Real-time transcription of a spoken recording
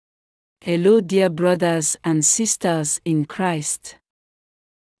Hello dear brothers and sisters in Christ.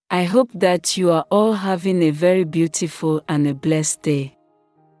 I hope that you are all having a very beautiful and a blessed day.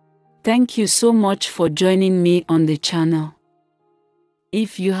 Thank you so much for joining me on the channel.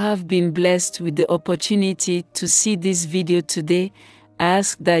 If you have been blessed with the opportunity to see this video today, I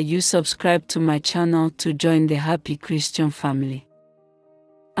ask that you subscribe to my channel to join the happy Christian family.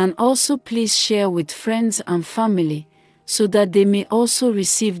 And also please share with friends and family, so that they may also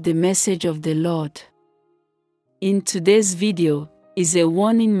receive the message of the Lord. In today's video is a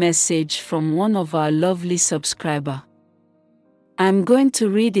warning message from one of our lovely subscribers. I'm going to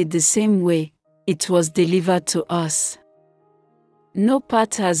read it the same way it was delivered to us. No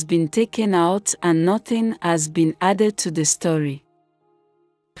part has been taken out and nothing has been added to the story.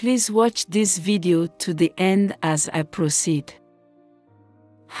 Please watch this video to the end as I proceed.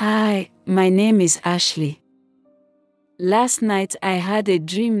 Hi, my name is Ashley. Last night I had a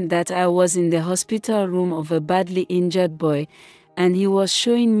dream that I was in the hospital room of a badly injured boy, and he was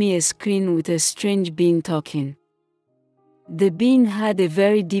showing me a screen with a strange being talking. The being had a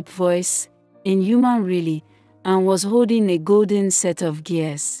very deep voice, inhuman really, and was holding a golden set of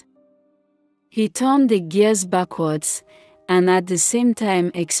gears. He turned the gears backwards, and at the same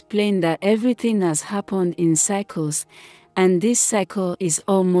time explained that everything has happened in cycles, and this cycle is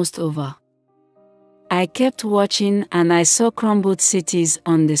almost over. I kept watching and I saw crumbled cities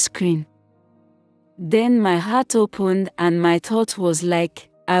on the screen. Then my heart opened and my thought was like,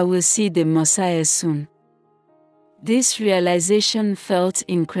 I will see the Messiah soon. This realization felt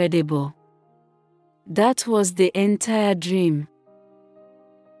incredible. That was the entire dream.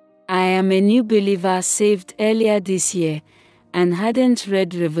 I am a new believer saved earlier this year and hadn't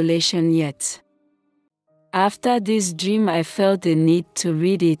read Revelation yet. After this dream I felt the need to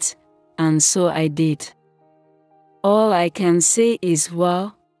read it, and so I did. All I can say is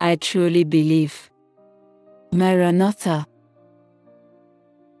wow, I truly believe. Maranatha.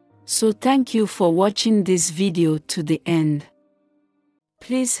 So thank you for watching this video to the end.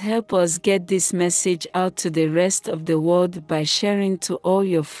 Please help us get this message out to the rest of the world by sharing to all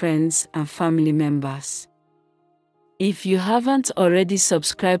your friends and family members. If you haven't already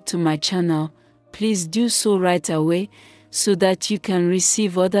subscribed to my channel, please do so right away, so that you can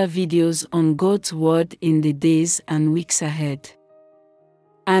receive other videos on God's Word in the days and weeks ahead.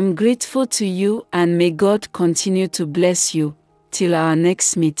 I'm grateful to you and may God continue to bless you, till our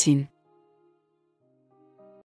next meeting.